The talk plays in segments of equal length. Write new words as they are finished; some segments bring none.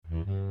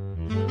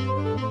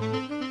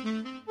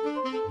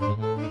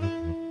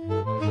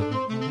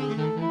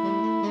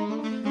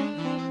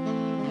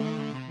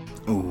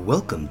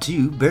Welcome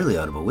to Barely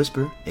Audible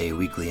Whisper, a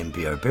weekly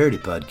NPR parody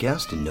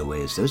podcast in no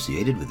way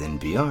associated with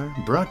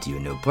NPR, brought to you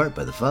in no part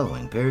by the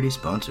following parody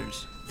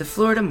sponsors. The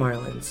Florida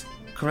Marlins.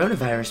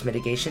 Coronavirus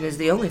mitigation is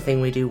the only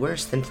thing we do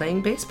worse than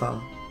playing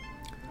baseball.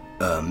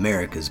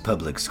 America's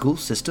public school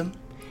system.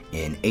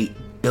 An $8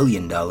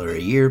 billion a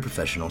year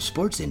professional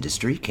sports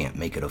industry can't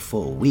make it a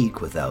full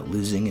week without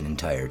losing an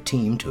entire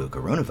team to a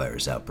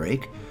coronavirus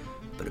outbreak,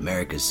 but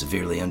America's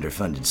severely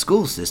underfunded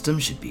school system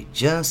should be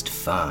just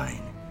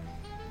fine.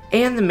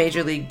 And the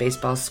Major League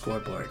Baseball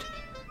scoreboard.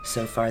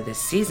 So far this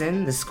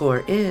season, the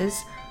score is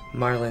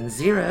Marlins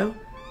 0,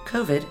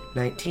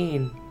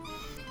 COVID-19.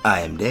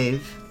 I am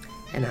Dave.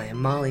 And I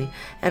am Molly,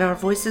 and our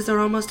voices are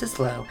almost as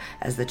low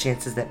as the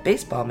chances that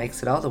baseball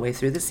makes it all the way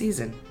through the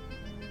season.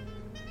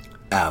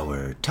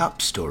 Our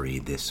top story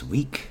this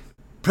week.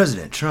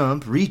 President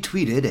Trump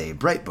retweeted a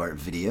Breitbart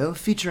video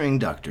featuring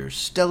Dr.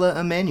 Stella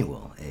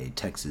Emanuel, a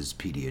Texas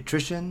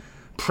pediatrician,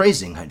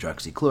 praising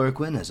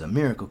hydroxychloroquine as a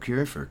miracle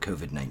cure for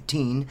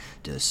COVID-19,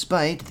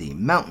 despite the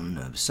mountain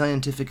of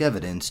scientific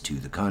evidence to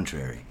the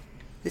contrary.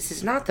 This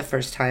is not the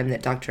first time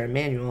that Dr.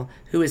 Emanuel,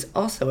 who is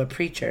also a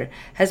preacher,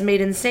 has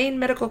made insane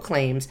medical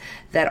claims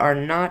that are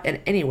not in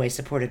any way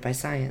supported by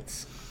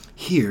science.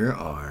 Here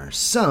are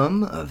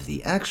some of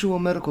the actual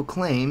medical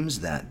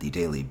claims that the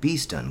Daily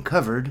Beast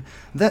uncovered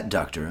that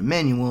Dr.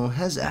 Emanuel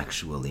has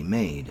actually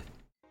made.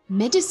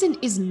 Medicine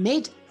is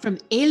made from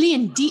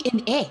alien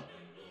DNA.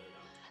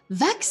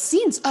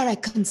 Vaccines are a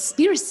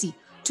conspiracy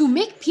to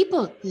make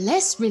people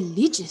less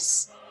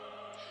religious.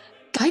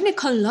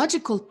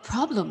 Gynecological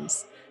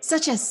problems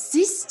such as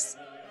cysts,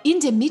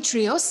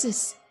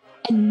 endometriosis,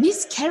 and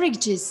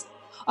miscarriages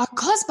are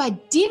caused by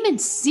demon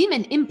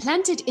semen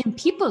implanted in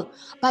people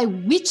by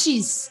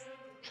witches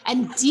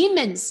and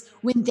demons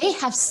when they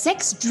have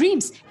sex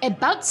dreams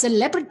about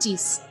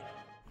celebrities.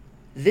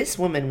 This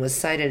woman was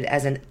cited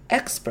as an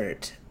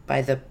expert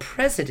by the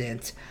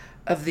President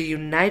of the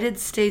United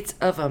States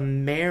of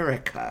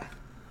America.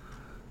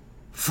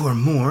 For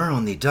more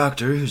on the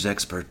doctor whose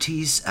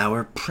expertise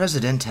our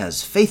president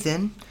has faith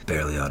in,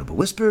 Barely Audible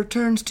Whisper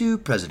turns to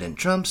President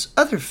Trump's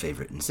other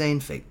favorite insane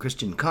fake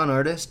Christian con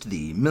artist,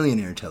 the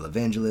millionaire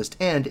televangelist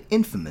and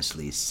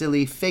infamously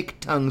silly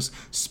fake tongues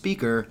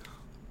speaker,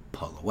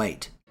 Paula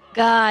White.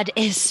 God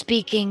is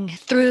speaking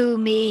through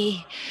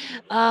me.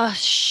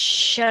 Whose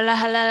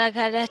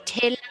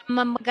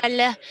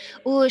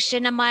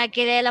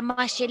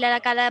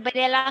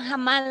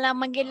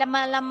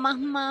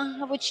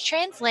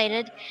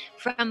translated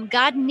from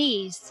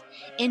Godnese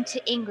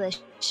into English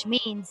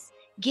means,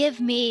 give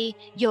me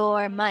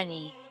your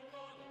money.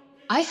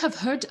 I have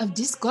heard of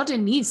this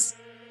Godnese.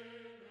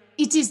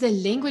 It is the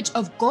language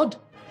of God,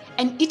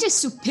 and it is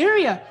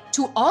superior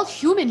to all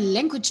human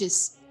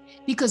languages,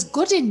 because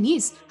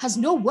Godnese has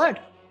no word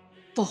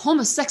for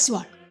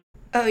homosexual.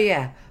 Oh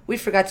yeah, we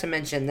forgot to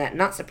mention that,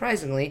 not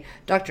surprisingly,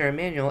 Dr.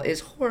 Emanuel is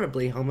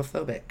horribly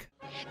homophobic.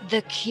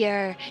 The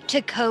cure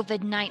to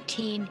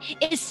COVID-19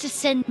 is to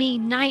send me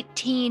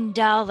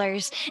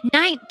 $19,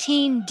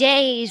 19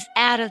 days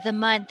out of the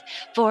month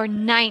for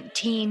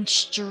 19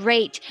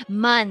 straight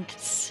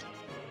months.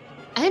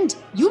 And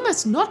you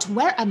must not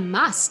wear a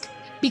mask,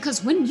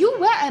 because when you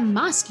wear a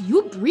mask,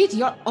 you breathe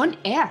your own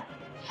air.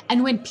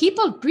 And when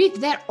people breathe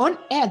their own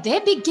air, they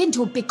begin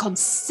to become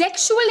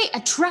sexually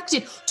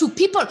attracted to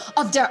people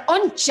of their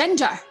own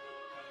gender.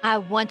 I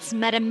once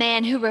met a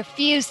man who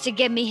refused to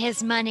give me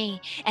his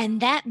money,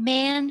 and that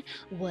man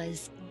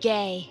was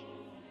gay.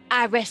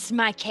 I rest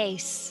my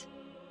case.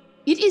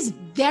 It is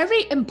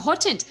very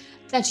important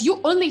that you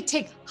only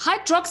take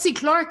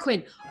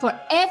hydroxychloroquine for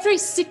every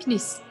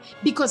sickness,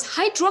 because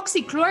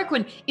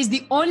hydroxychloroquine is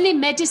the only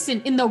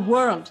medicine in the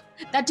world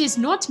that is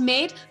not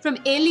made from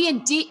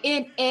alien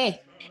DNA.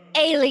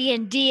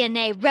 Alien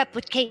DNA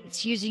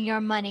replicates using your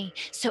money,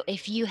 so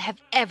if you have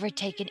ever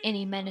taken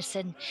any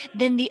medicine,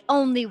 then the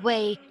only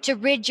way to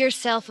rid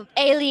yourself of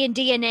alien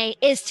DNA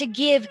is to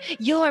give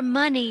your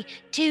money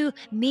to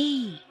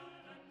me.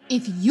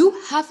 If you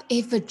have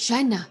a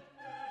vagina,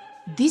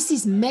 this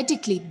is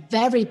medically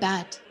very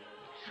bad.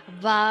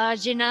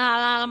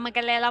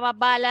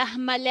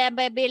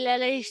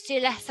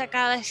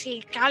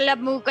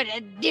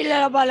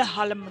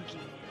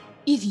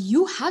 If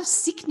you have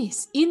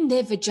sickness in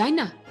the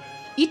vagina,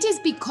 it is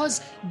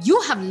because you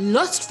have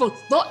lustful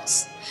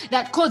thoughts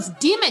that cause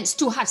demons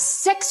to have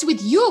sex with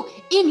you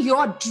in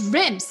your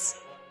dreams.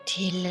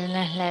 Demon.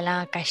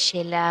 No,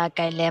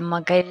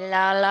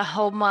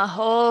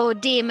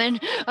 demon.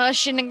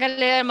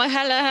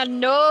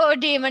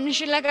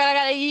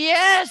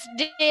 Yes,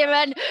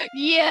 demon.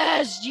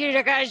 Yes.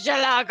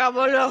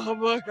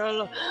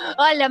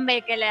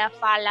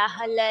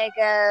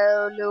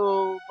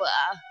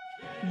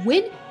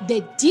 When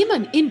the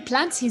demon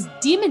implants his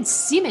demon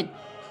semen,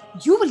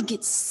 you will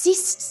get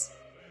cysts.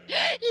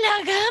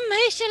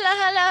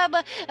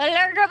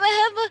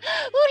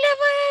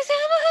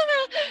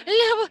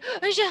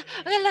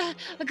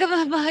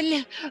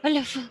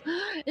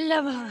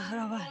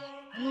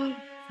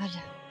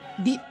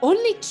 The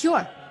only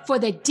cure for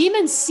the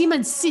demon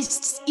semen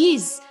cysts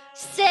is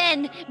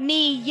Send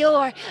me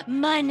your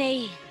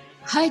money.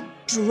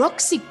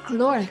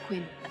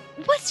 Hydroxychloroquine.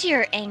 What's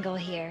your angle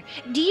here?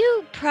 Do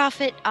you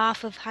profit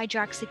off of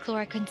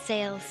hydroxychloroquine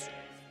sales?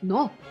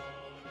 No,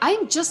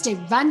 I'm just a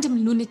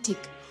random lunatic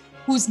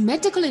whose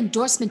medical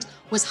endorsement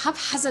was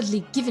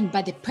haphazardly given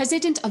by the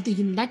President of the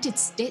United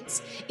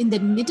States in the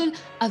middle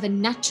of a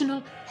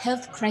national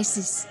health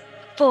crisis.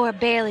 For a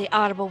barely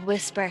audible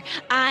whisper,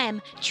 I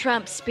am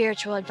Trump's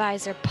spiritual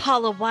advisor,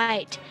 Paula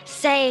White,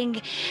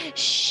 saying,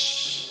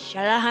 shh.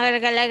 Demon!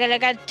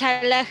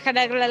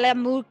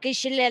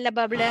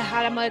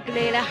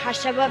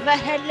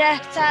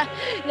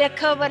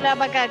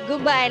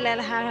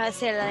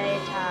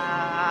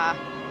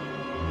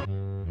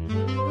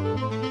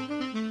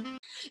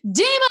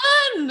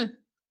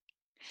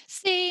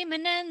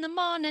 Semen in the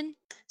morning.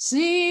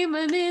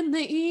 Semen in the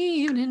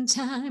evening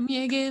time,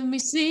 you give me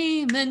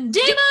semen.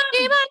 Demon!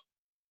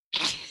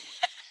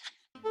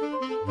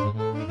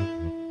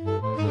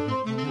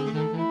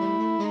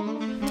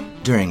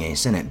 During a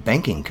Senate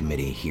Banking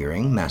Committee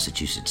hearing,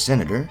 Massachusetts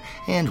Senator,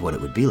 and what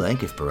it would be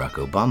like if Barack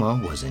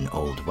Obama was an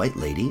old white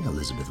lady,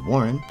 Elizabeth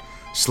Warren,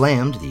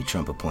 slammed the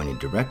Trump-appointed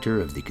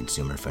director of the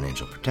Consumer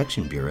Financial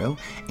Protection Bureau,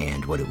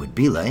 and what it would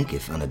be like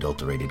if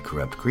unadulterated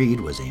corrupt greed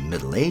was a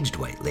middle-aged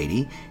white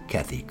lady,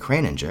 Kathy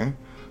Kraninger,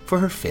 for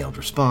her failed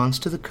response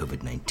to the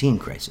COVID-19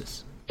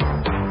 crisis.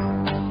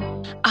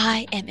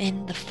 I am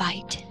in the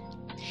fight.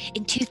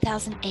 In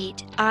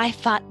 2008, I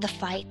fought the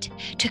fight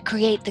to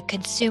create the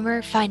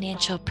Consumer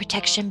Financial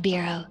Protection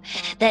Bureau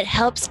that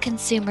helps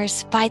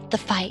consumers fight the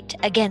fight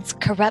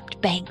against corrupt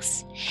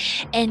banks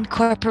and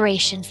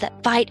corporations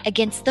that fight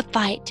against the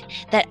fight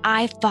that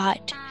I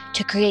fought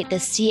to create the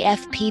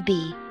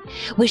CFPB,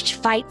 which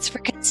fights for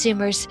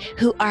consumers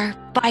who are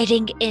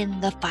fighting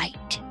in the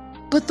fight.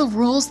 But the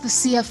rules the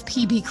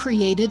CFPB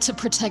created to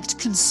protect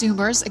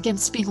consumers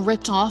against being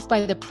ripped off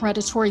by the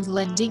predatory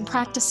lending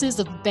practices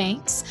of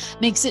banks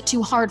makes it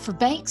too hard for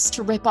banks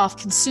to rip off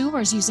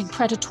consumers using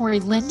predatory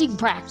lending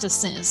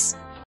practices.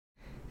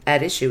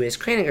 At issue is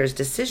Kraninger's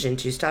decision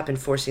to stop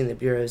enforcing the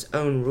Bureau's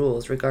own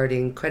rules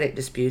regarding credit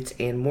disputes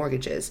and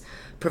mortgages,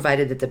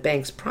 provided that the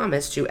banks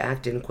promise to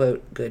act in,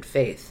 quote, good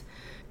faith.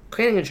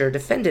 Kraninger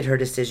defended her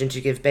decision to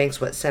give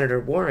banks what Senator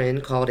Warren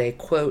called a,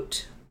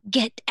 quote,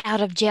 get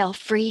out of jail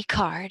free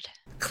card,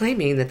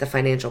 claiming that the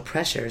financial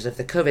pressures of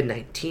the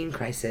COVID-19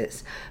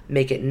 crisis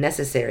make it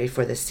necessary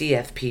for the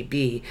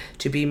CFPB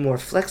to be more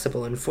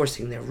flexible in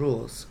enforcing their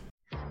rules.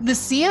 The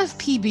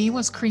CFPB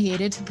was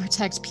created to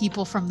protect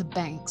people from the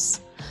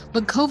banks,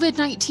 but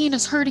COVID-19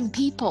 is hurting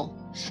people,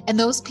 and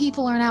those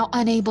people are now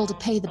unable to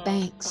pay the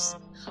banks.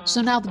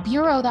 So now the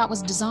Bureau that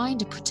was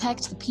designed to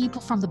protect the people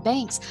from the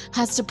banks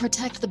has to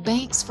protect the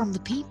banks from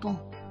the people.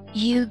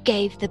 You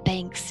gave the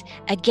banks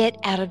a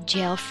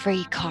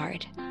get-out-of-jail-free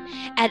card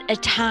at a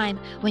time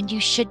when you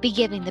should be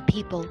giving the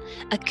people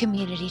a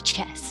community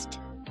chest.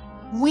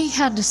 We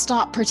had to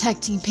stop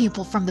protecting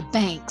people from the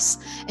banks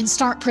and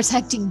start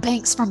protecting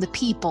banks from the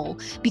people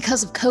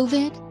because of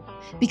COVID.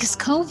 Because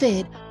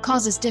COVID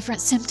causes different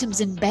symptoms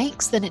in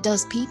banks than it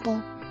does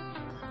people.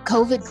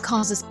 COVID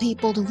causes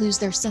people to lose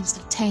their sense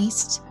of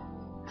taste,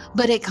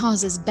 but it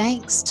causes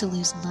banks to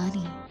lose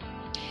money.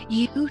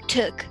 You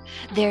took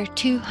their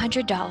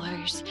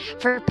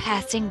 $200 for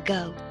passing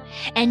go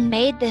and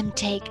made them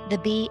take the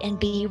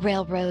B&B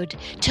Railroad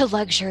to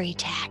luxury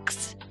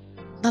tax.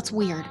 That's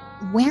weird.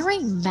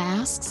 Wearing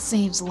masks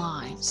saves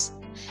lives,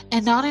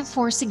 and not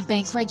enforcing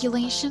bank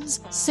regulations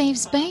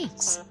saves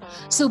banks.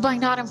 So by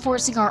not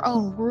enforcing our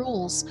own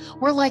rules,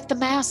 we're like the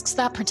masks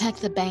that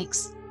protect the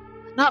banks.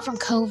 Not from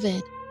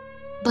COVID,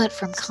 but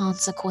from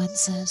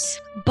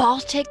consequences.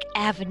 Baltic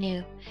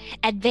Avenue,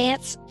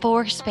 advance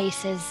 4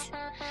 spaces.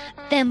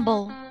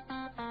 Thimble.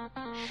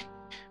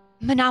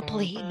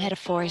 Monopoly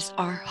metaphors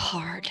are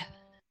hard.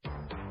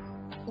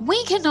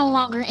 We can no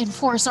longer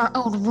enforce our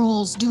own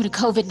rules due to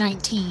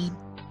COVID-19.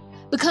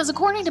 Because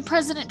according to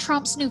President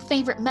Trump's new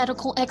favorite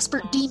medical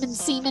expert, demon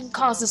semen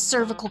causes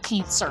cervical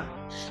cancer.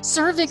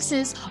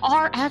 Cervixes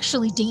are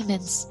actually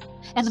demons.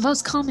 And the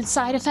most common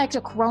side effect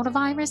of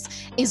coronavirus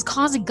is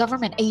causing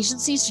government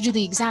agencies to do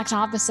the exact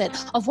opposite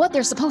of what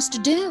they're supposed to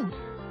do.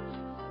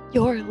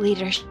 Your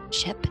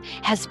leadership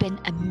has been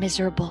a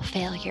miserable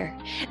failure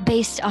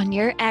based on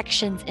your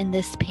actions in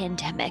this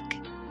pandemic.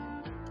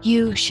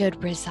 You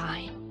should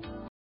resign.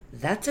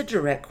 That's a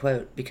direct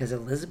quote because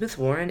Elizabeth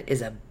Warren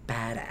is a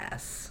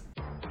badass.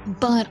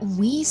 But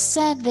we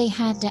said they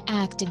had to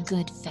act in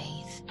good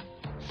faith.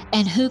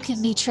 And who can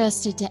be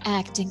trusted to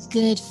act in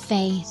good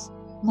faith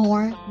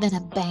more than a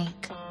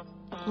bank?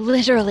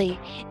 Literally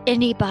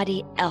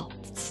anybody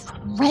else.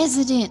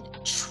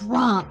 President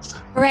Trump.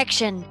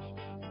 Correction.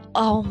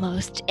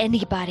 Almost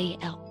anybody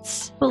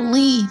else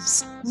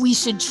believes we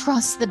should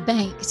trust the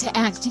bank to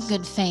act in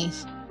good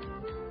faith,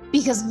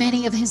 because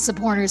many of his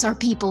supporters are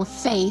people of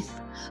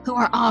faith who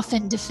are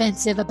often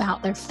defensive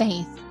about their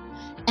faith,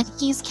 and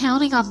he's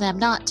counting on them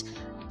not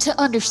to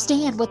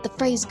understand what the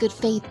phrase good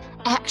faith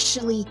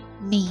actually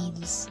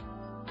means.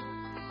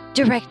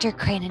 Director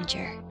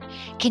Kraninger,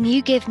 Can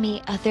you give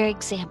me other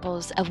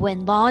examples of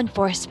when law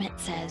enforcement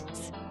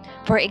says,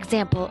 for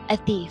example, a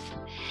thief,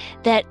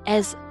 that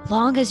as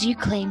long as you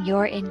claim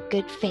you're in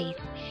good faith,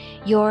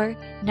 you're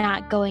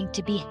not going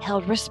to be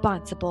held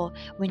responsible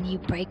when you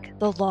break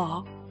the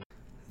law?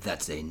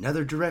 That's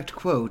another direct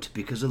quote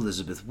because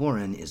Elizabeth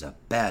Warren is a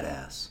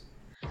badass.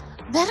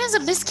 That is a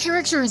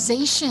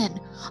mischaracterization.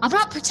 I'm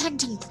not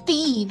protecting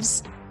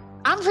thieves.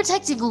 I'm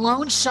protecting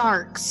loan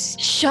sharks.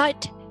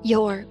 Shut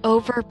your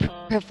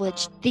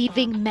overprivileged,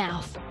 thieving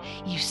mouth,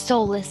 you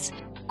soulless,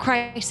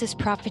 crisis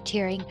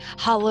profiteering,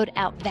 hollowed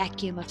out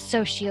vacuum of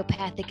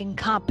sociopathic,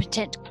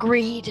 incompetent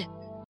greed.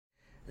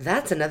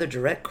 That's another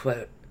direct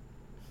quote.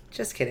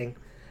 Just kidding.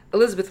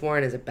 Elizabeth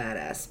Warren is a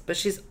badass, but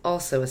she's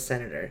also a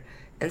senator.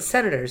 And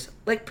senators,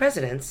 like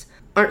presidents,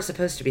 aren't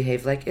supposed to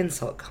behave like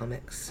insult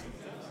comics.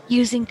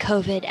 Using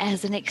COVID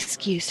as an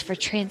excuse for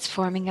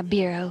transforming a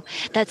bureau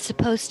that's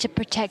supposed to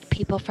protect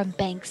people from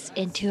banks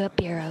into a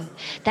bureau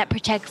that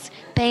protects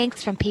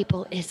banks from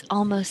people is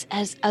almost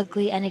as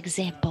ugly an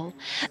example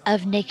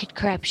of naked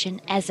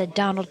corruption as a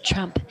Donald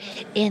Trump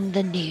in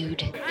the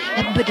nude.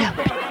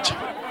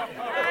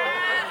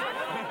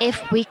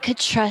 If we could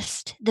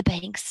trust the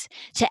banks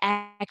to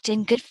act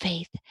in good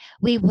faith,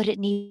 we wouldn't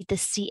need the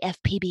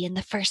CFPB in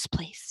the first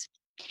place.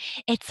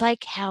 It's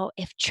like how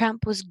if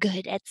Trump was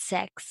good at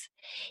sex,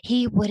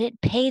 he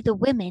wouldn't pay the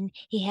women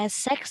he has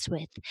sex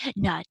with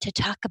not to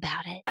talk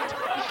about it.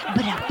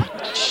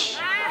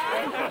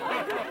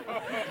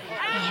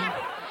 And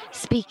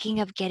speaking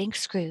of getting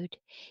screwed,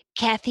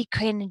 Kathy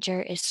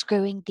Kraninger is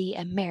screwing the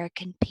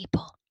American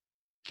people.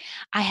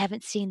 I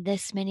haven't seen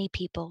this many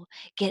people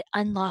get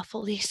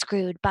unlawfully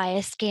screwed by a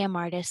scam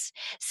artist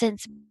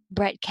since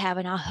Brett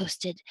Kavanaugh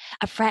hosted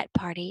a frat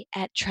party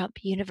at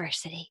Trump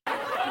University.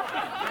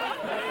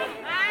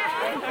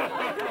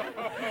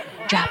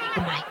 Drop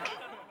the mic.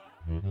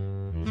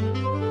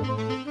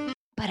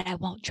 But I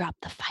won't drop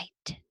the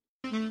fight.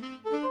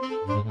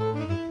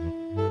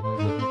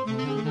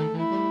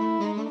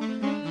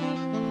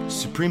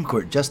 Supreme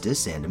Court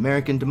Justice and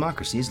American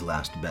democracy's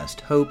last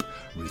best hope,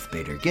 Ruth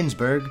Bader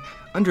Ginsburg,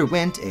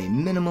 underwent a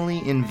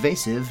minimally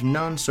invasive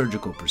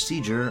non-surgical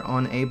procedure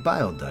on a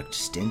bile duct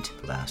stent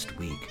last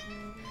week.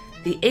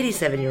 The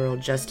 87-year-old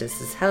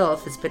justice's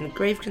health has been a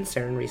grave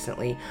concern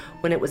recently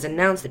when it was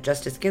announced that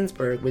Justice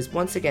Ginsburg was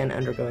once again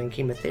undergoing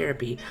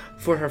chemotherapy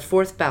for her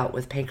fourth bout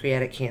with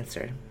pancreatic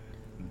cancer.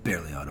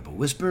 Barely Audible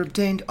Whisper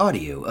obtained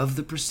audio of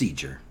the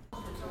procedure.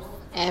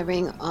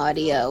 Airing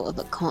audio of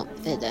a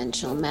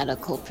confidential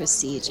medical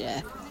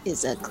procedure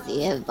is a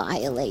clear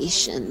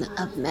violation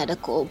of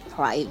medical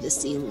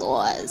privacy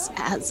laws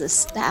as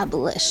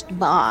established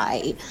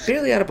by...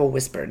 Barely Audible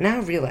Whisper now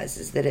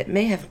realizes that it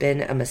may have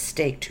been a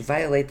mistake to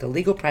violate the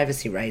legal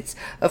privacy rights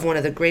of one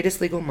of the greatest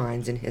legal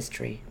minds in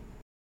history.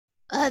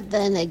 But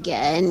then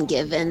again,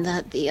 given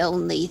that the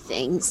only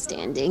thing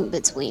standing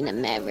between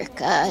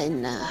America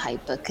and a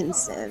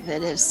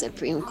hyper-conservative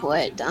Supreme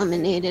Court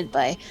dominated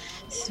by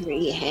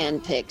 3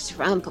 hand-picked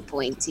Trump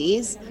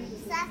appointees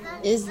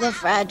is the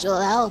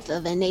fragile health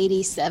of an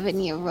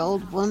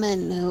 87-year-old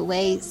woman who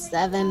weighs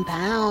 7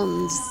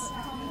 pounds.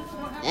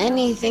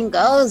 Anything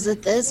goes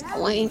at this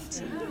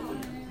point.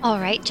 All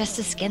right,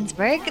 Justice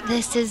Ginsburg,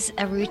 this is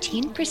a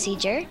routine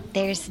procedure.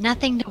 There's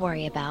nothing to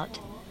worry about.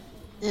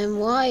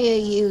 And why are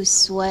you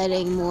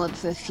sweating more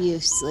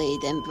profusely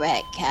than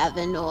Brett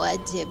Kavanaugh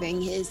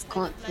during his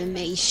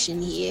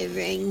confirmation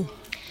hearing?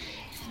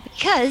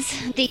 Because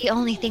the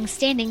only thing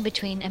standing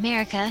between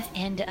America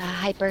and a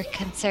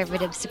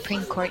hyper-conservative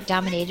Supreme Court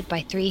dominated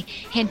by 3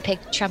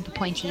 hand-picked Trump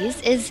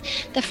appointees is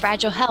the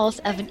fragile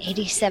health of an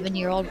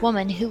 87-year-old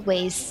woman who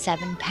weighs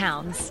 7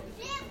 pounds.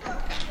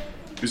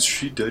 Is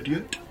she dead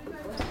yet?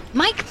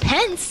 Mike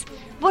Pence,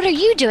 what are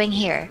you doing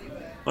here?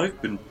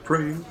 I've been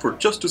praying for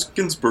Justice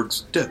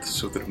Ginsburg's death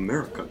so that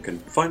America can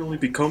finally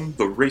become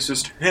the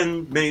racist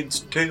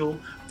handmaid's tale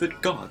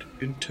that God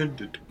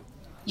intended.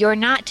 You're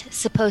not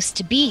supposed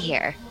to be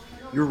here.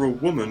 You're a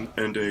woman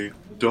and a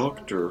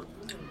doctor.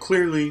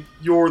 Clearly,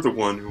 you're the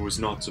one who is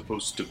not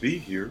supposed to be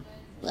here.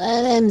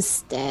 Let him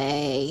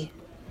stay.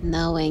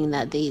 Knowing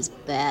that these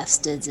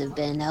bastards have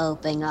been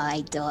hoping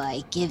I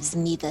die gives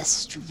me the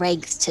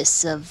strength to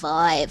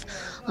survive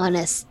on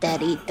a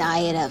steady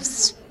diet of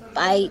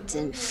spite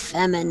and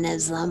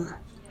feminism.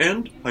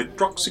 And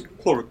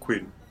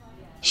hydroxychloroquine.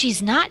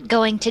 She's not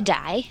going to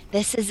die.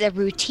 This is a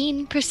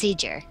routine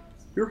procedure.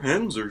 Your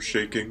hands are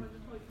shaking.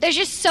 There's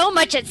just so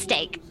much at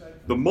stake.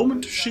 The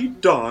moment she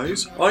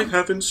dies, I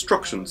have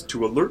instructions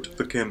to alert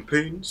the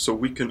campaign so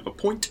we can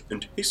appoint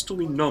and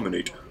hastily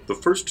nominate the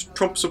first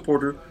Trump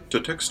supporter to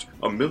text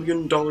a $1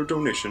 million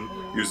donation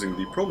using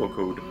the promo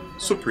code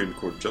Supreme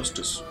Court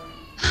Justice.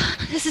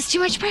 This is too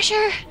much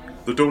pressure.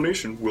 The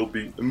donation will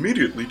be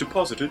immediately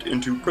deposited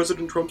into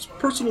President Trump's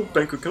personal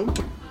bank account,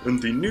 and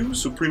the new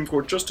Supreme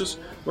Court Justice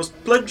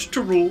must pledge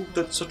to rule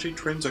that such a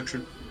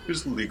transaction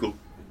is legal.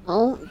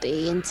 Don't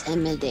be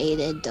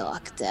intimidated,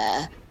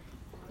 Doctor.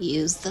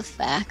 Use the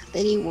fact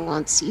that he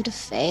wants you to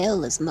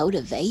fail as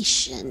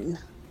motivation.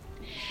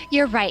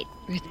 You're right,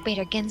 Ruth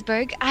Bader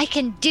Ginsburg. I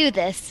can do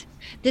this.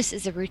 This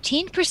is a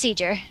routine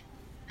procedure.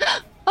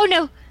 Oh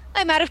no,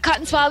 I'm out of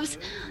cotton swabs.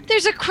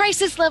 There's a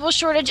crisis-level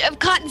shortage of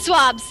cotton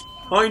swabs.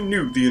 I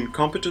knew the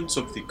incompetence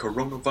of the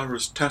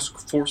coronavirus task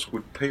force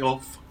would pay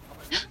off.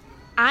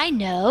 I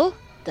know.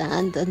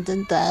 Dun dun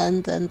dun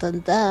dun dun dun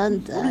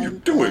dun. What are you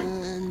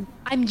doing?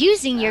 I'm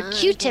using your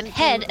Q-tip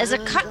head as a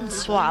cotton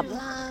swab.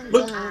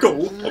 Let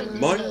go of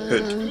my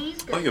head.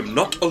 I am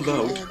not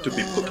allowed to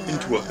be put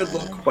into a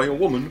headlock by a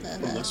woman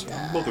unless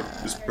my mother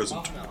is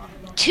present.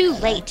 Too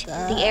late.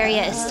 The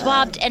area is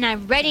swabbed and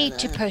I'm ready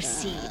to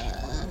proceed.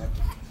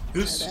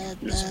 This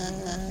is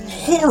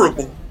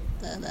horrible.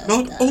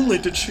 Not only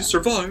did she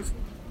survive,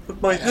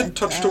 but my head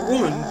touched a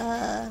woman,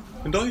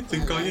 and I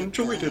think I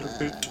enjoyed it a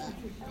bit.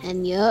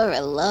 And you're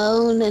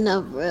alone in a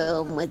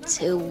room with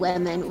two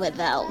women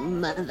without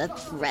mother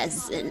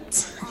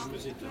present.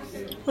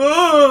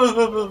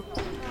 Ah!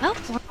 Well,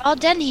 we're all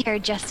done here,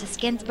 Justice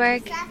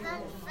Ginsburg.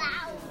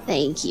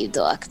 Thank you,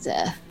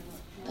 Doctor.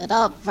 But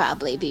I'll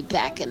probably be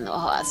back in the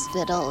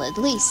hospital at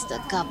least a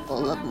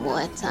couple of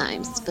more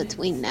times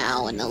between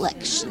now and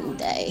Election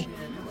Day.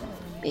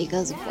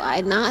 Because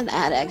why not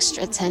add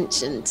extra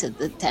tension to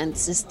the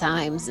tensest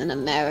times in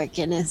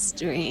American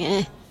history,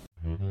 eh?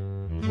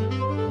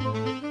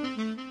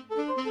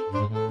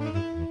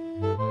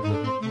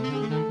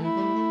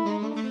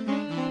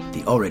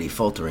 The already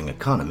faltering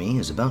economy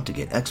is about to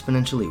get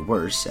exponentially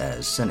worse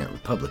as Senate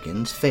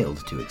Republicans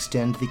failed to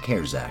extend the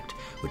CARES Act,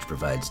 which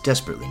provides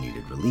desperately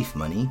needed relief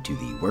money to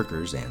the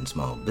workers and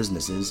small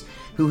businesses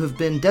who have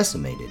been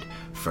decimated,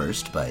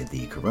 first by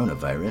the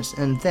coronavirus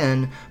and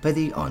then by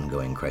the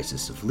ongoing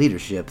crisis of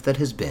leadership that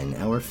has been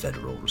our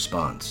federal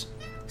response.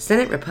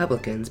 Senate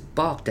Republicans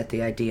balked at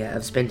the idea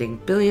of spending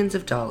billions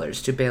of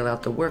dollars to bail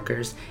out the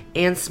workers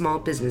and small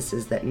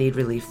businesses that need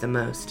relief the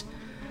most,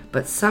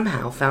 but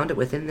somehow found it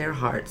within their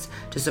hearts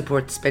to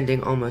support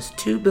spending almost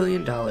 $2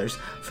 billion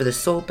for the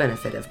sole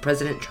benefit of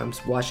President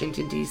Trump's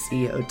Washington,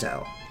 D.C.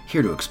 hotel.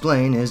 Here to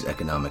explain is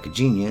economic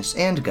genius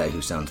and guy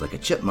who sounds like a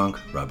chipmunk,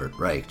 Robert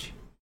Reich.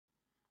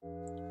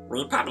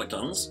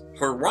 Republicans,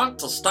 who want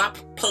to stop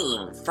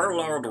paying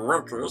furloughed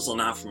workers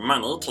enough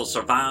money to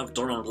survive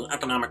during the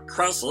economic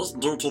crisis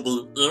due to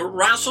the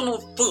irrational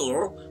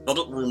fear that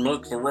it will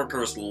make the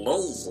workers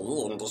lazy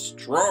and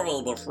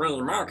destroy the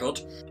free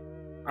market,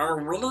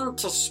 are willing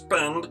to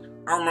spend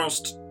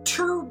almost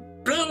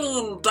 $2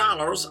 billion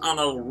on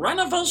a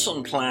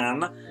renovation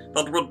plan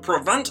that would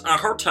prevent a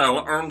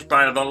hotel owned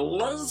by the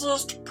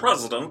laziest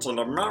president in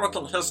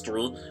American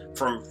history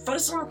from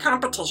facing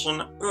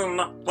competition in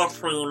the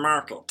free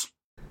market.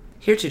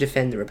 Here to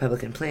defend the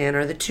Republican plan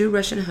are the two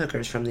Russian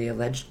hookers from the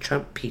alleged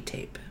Trump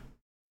P-tape.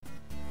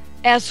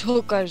 As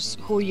hookers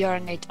who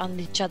urinate on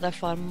each other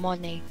for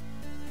money,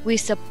 we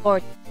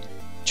support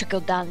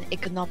trickle-down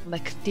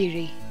economic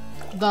theory.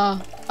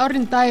 Our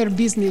entire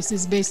business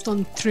is based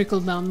on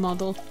trickle-down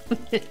model.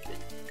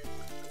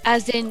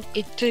 As in,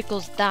 it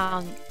trickles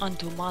down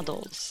onto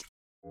models.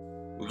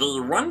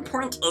 The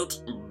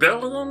 $1.8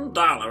 billion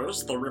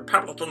the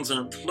Republicans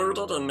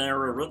included in their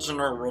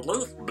original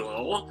relief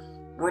bill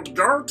would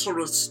go to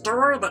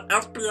restore the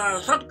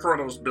FBI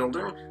headquarters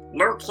building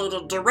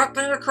located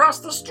directly across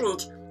the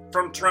street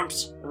from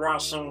Trump's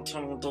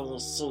Washington,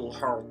 D.C.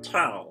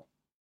 hotel.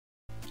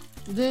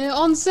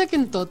 On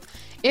second thought,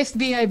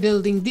 FBI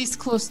building this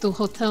close to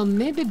hotel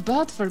may be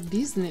bad for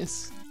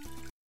business.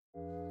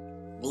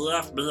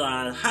 The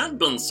FBI had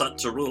been set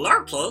to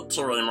relocate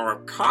to a more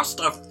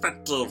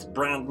cost-effective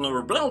brand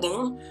new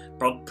building,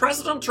 but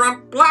President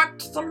Trump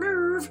blocked the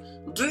move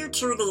due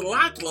to the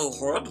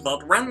likelihood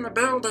that when the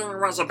building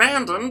was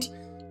abandoned,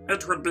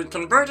 it would be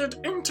converted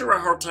into a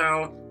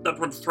hotel that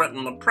would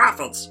threaten the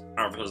profits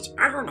of his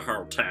own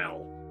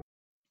hotel.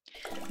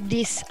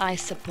 This I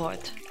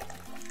support.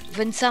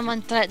 When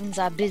someone threatens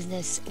our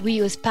business, we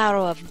use power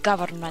of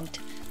government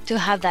to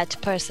have that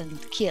person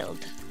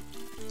killed.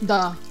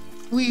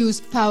 We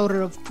use power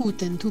of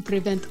Putin to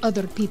prevent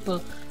other people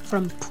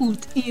from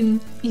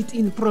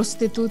eating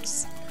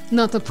prostitutes,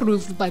 not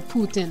approved by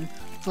Putin,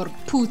 for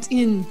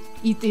Putin,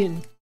 eat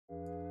in.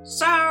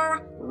 So,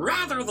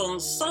 rather than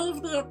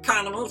save the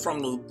economy from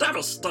the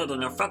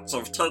devastating effects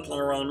of taking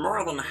away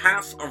more than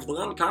half of the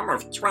income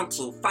of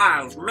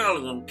 25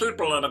 million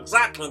people at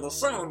exactly the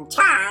same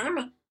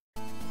time...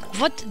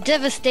 What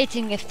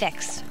devastating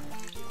effects?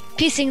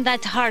 Piecing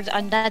that hard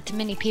on that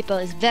many people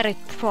is very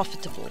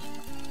profitable.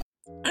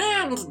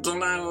 And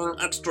denying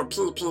extra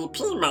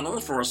PPP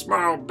money for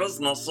small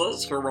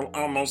businesses who will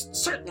almost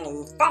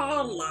certainly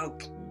fall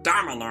like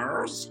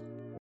dominoes.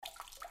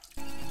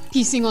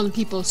 Piecing on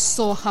people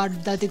so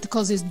hard that it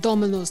causes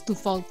dominoes to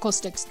fall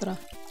cost extra.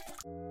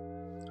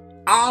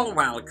 All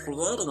while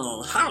creating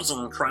a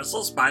housing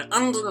crisis by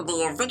ending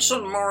the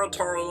eviction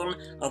moratorium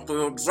at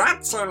the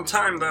exact same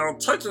time they're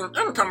taking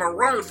income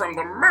away from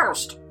the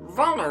most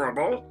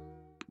vulnerable.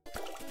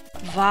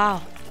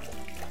 Wow.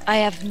 I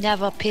have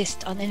never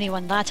pissed on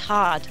anyone that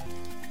hard.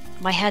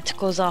 My hat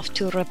goes off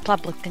to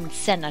Republican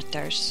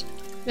senators.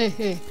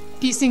 Hey,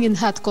 piecing in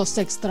hat costs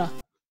extra.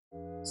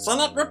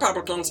 Senate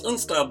Republicans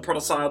instead put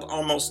aside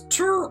almost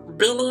 $2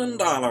 billion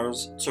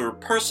to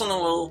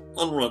personally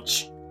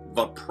enrich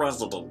the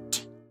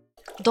president.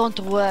 Don't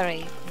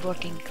worry,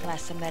 working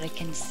class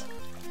Americans.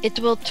 It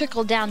will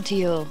trickle down to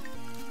you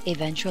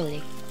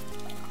eventually.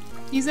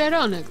 It's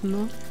ironic,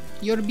 no?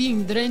 You're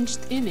being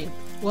drenched in it,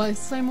 while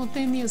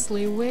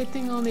simultaneously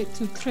waiting on it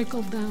to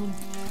trickle down.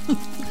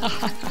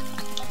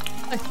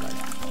 High five.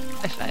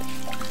 High five.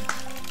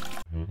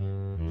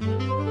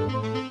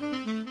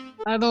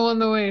 I don't want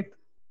to wait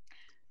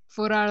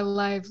for our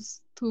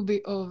lives to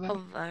be over.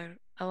 Over.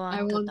 I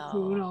I want want to to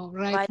know. know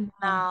right now.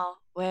 now.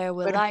 Where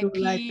will Where I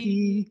will I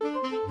be? be?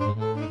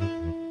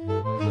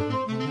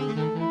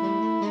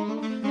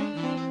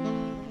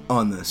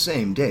 On the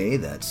same day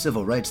that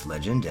civil rights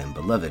legend and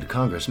beloved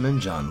Congressman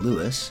John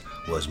Lewis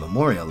was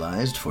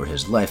memorialized for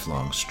his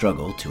lifelong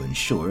struggle to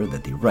ensure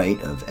that the right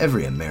of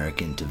every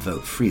American to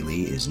vote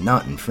freely is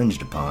not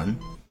infringed upon,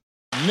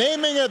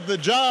 naming it the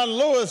John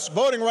Lewis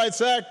Voting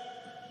Rights Act,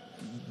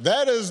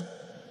 that is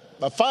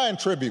a fine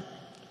tribute.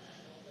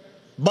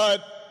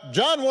 But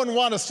John wouldn't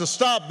want us to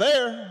stop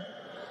there,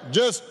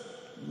 just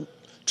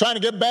trying to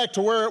get back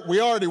to where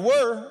we already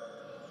were.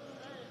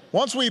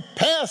 Once we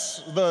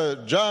pass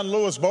the John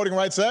Lewis Voting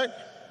Rights Act,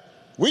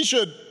 we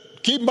should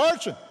keep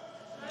marching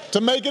to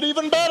make it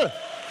even better.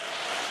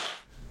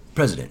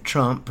 President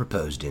Trump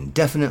proposed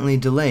indefinitely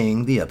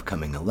delaying the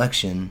upcoming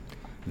election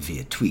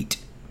via tweet.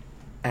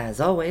 As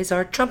always,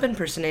 our Trump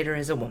impersonator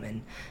is a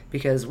woman,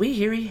 because we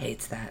hear he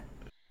hates that.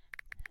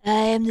 I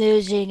am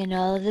losing in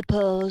all of the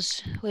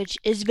polls, which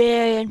is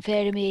very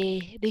unfair to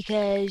me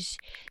because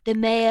the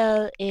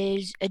mail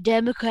is a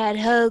Democrat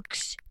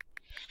hoax.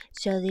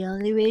 So the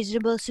only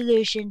reasonable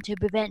solution to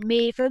prevent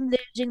me from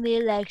losing the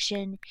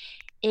election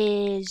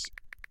is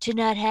to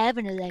not have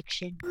an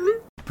election.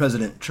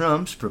 President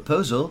Trump's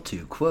proposal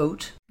to,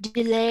 quote,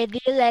 delay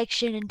the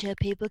election until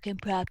people can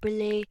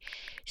properly,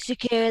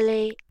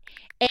 securely,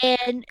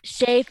 and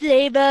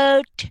safely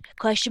vote.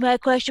 Question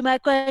mark, question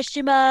mark,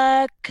 question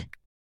mark.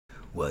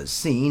 Was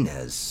seen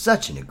as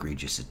such an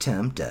egregious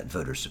attempt at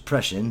voter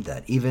suppression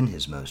that even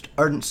his most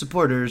ardent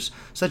supporters,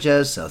 such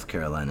as South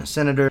Carolina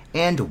Senator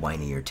and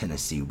whinier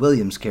Tennessee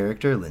Williams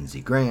character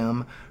Lindsey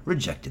Graham,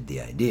 rejected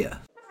the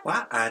idea.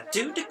 Why, I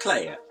do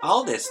declare,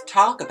 all this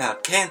talk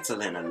about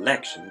canceling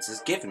elections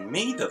has given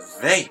me the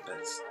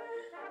vapors.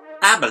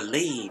 I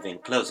believe in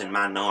closing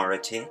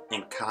minority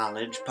and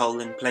college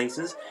polling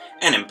places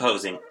and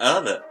imposing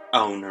other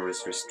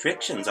onerous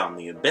restrictions on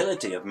the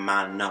ability of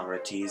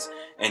minorities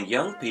and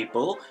young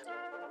people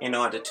in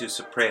order to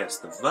suppress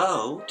the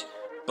vote,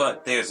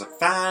 but there's a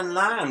fine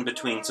line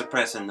between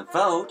suppressing the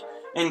vote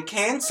and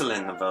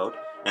canceling the vote,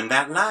 and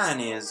that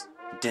line is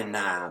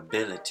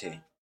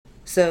deniability.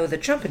 So the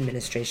Trump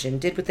administration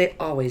did what they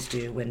always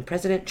do when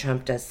President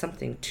Trump does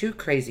something too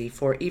crazy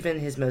for even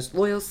his most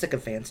loyal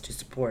sycophants to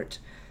support.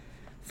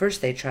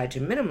 First, they tried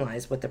to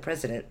minimize what the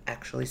president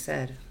actually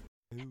said.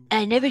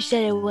 I never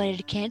said I wanted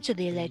to cancel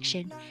the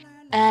election.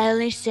 I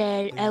only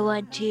said I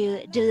want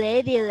to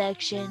delay the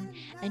election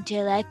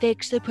until I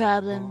fix the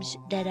problems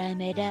that I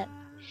made up.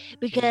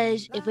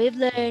 Because if we've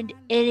learned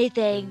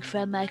anything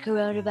from my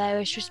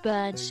coronavirus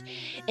response,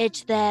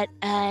 it's that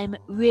I'm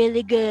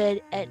really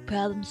good at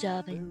problem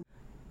solving.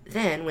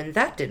 Then, when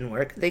that didn't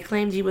work, they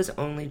claimed he was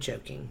only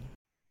joking.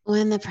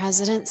 When the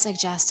president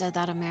suggested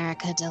that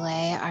America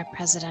delay our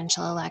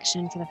presidential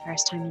election for the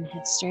first time in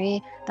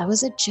history, that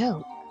was a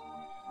joke.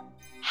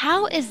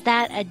 How is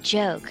that a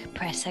joke,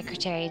 Press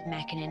Secretary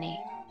McEnany?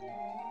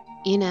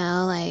 You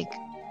know, like,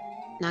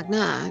 knock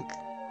knock.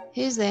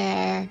 Who's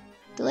there?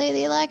 Delay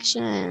the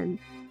election.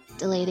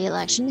 Delay the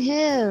election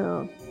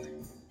who?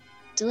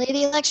 Delay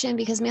the election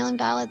because mail-in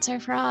ballots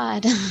are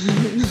fraud.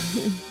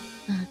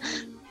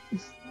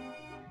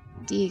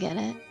 Do you get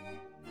it?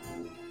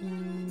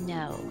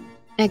 No.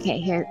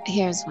 Okay,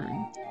 here's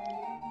one.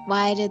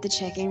 Why did the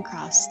chicken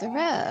cross the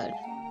road?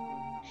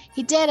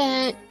 He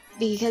didn't,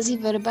 because he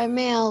voted by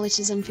mail, which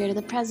is unfair to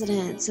the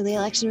president, so the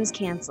election was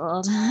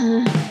canceled.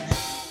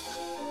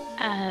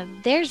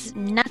 There's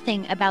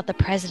nothing about the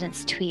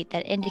president's tweet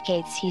that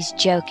indicates he's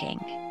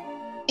joking.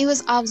 It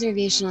was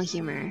observational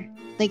humor,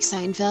 like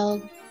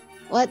Seinfeld.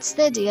 What's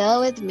the deal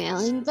with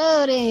mail-in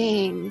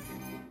voting?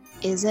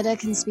 Is it a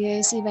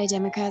conspiracy by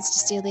Democrats to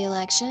steal the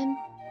election?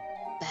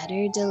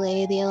 Better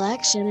delay the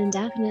election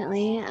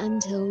indefinitely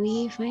until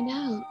we find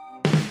out.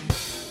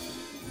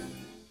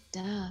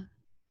 Duh.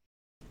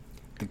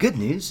 The good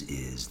news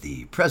is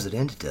the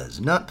president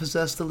does not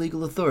possess the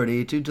legal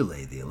authority to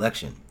delay the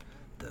election.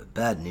 The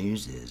bad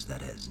news is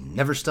that has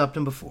never stopped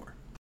him before.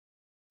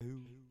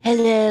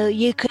 Hello,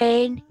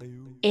 Ukraine.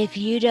 If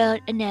you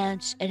don't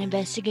announce an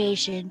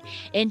investigation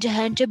into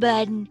Hunter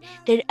Biden,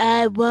 then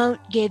I won't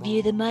give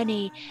you the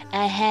money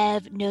I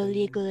have no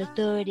legal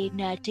authority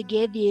not to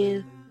give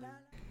you.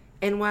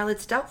 And while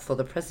it's doubtful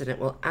the president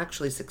will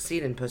actually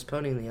succeed in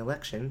postponing the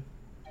election,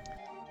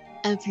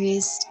 A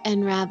priest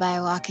and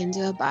rabbi walk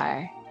into a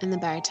bar, and the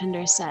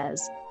bartender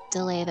says,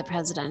 "Delay the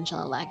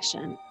presidential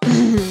election."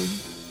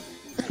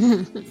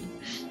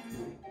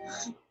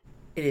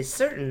 It is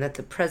certain that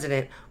the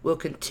president will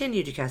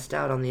continue to cast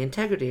doubt on the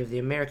integrity of the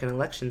American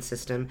election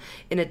system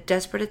in a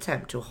desperate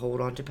attempt to hold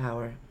on to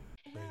power.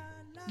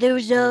 The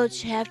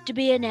results have to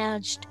be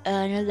announced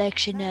on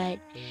election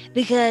night,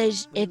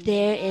 because if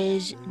there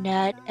is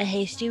not a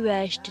hasty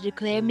rush to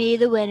declare me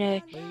the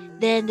winner,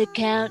 then the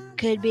count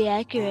could be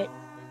accurate,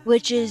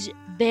 which is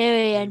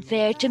very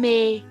unfair to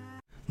me.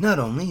 Not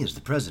only is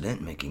the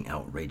president making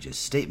outrageous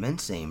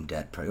statements aimed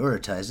at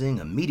prioritizing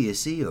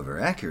immediacy over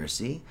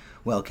accuracy,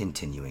 while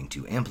continuing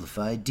to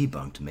amplify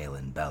debunked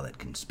mail-in ballot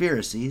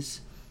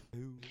conspiracies,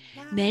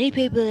 many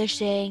people are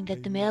saying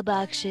that the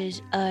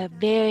mailboxes are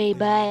very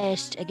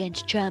biased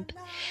against Trump,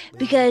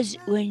 because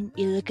when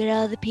you look at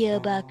all the P.O.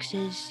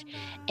 boxes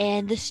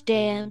and the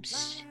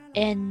stamps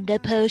and the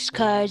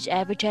postcards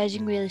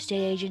advertising real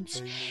estate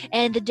agents,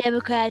 and the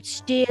Democrats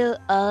steal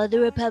all the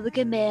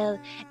Republican mail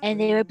and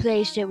they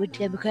replace it with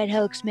Democrat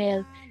hoax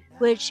mail,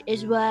 which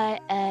is why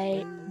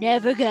I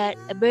never got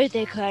a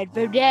birthday card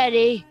from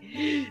Daddy.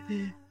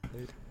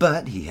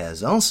 But he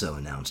has also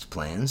announced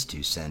plans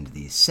to send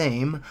the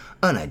same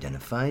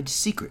unidentified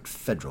secret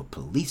federal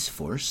police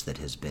force that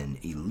has been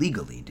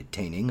illegally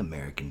detaining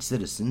American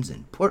citizens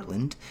in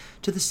Portland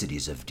to the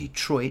cities of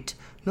Detroit,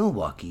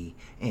 Milwaukee,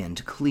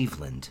 and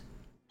Cleveland.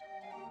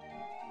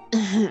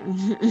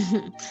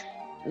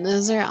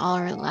 Those are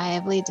all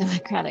reliably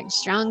Democratic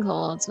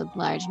strongholds with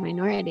large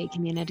minority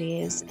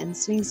communities. In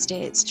swing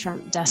states,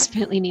 Trump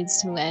desperately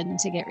needs to win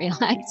to get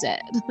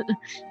reelected.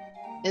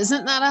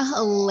 Isn't that a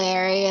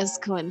hilarious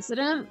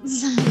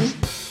coincidence?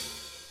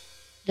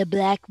 The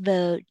black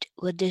vote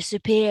will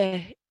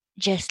disappear,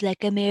 just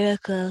like a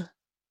miracle.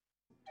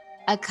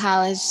 A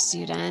college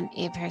student,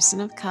 a person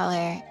of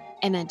color,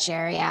 and a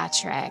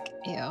geriatric,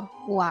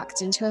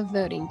 walked into a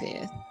voting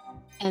booth,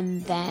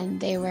 and then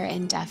they were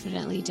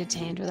indefinitely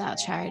detained without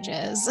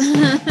charges.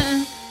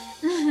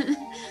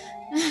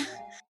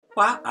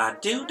 Why, I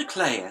do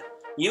declare,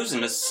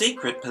 using a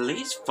secret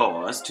police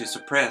force to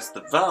suppress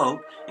the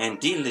vote and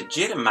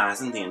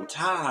delegitimizing the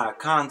entire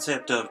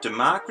concept of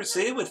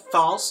democracy with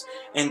false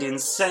and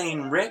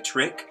insane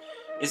rhetoric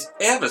is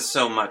ever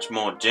so much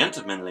more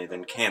gentlemanly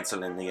than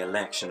canceling the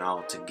election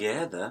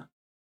altogether.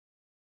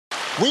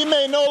 We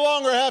may no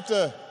longer have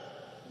to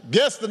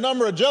guess the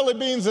number of jelly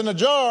beans in a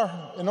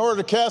jar in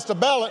order to cast a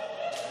ballot.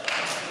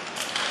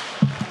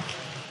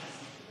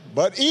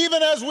 But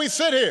even as we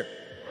sit here,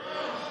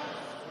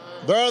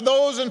 there are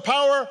those in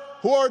power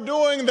who are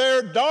doing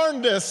their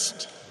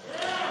darndest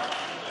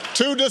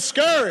to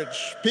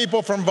discourage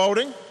people from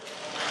voting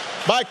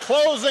by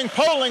closing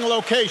polling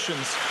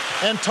locations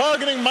and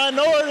targeting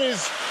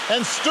minorities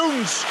and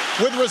students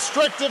with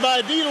restrictive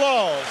ID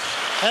laws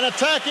and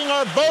attacking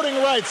our voting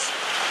rights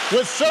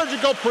with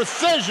surgical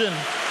precision,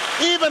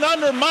 even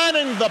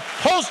undermining the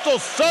Postal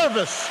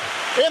Service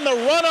in the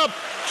run-up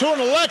to an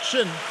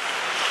election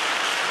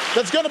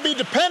that's going to be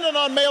dependent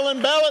on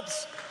mail-in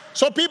ballots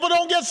so people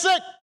don't get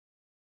sick.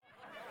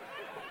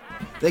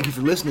 Thank you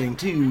for listening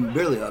to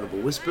Barely Audible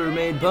Whisper,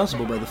 made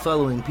possible by the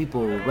following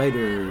people: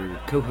 writer,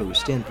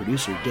 co-host, and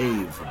producer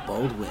Dave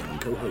Baldwin,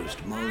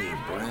 co-host Molly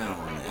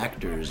Brown,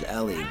 actors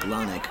Allie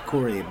Glonick,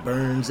 Corey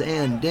Burns,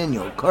 and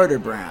Daniel Carter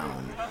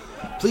Brown.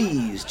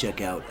 Please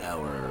check out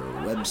our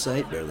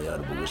website,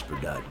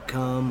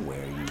 barelyaudiblewhisper.com,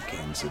 where you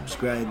can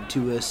subscribe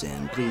to us,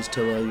 and please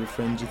tell all your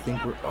friends you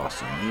think we're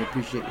awesome. We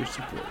appreciate your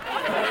support.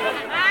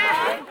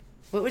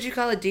 What would you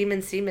call a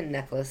demon semen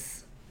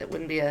necklace? It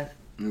wouldn't be a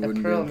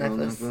pearl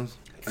necklace.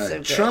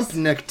 Trump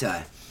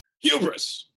necktie. Hubris.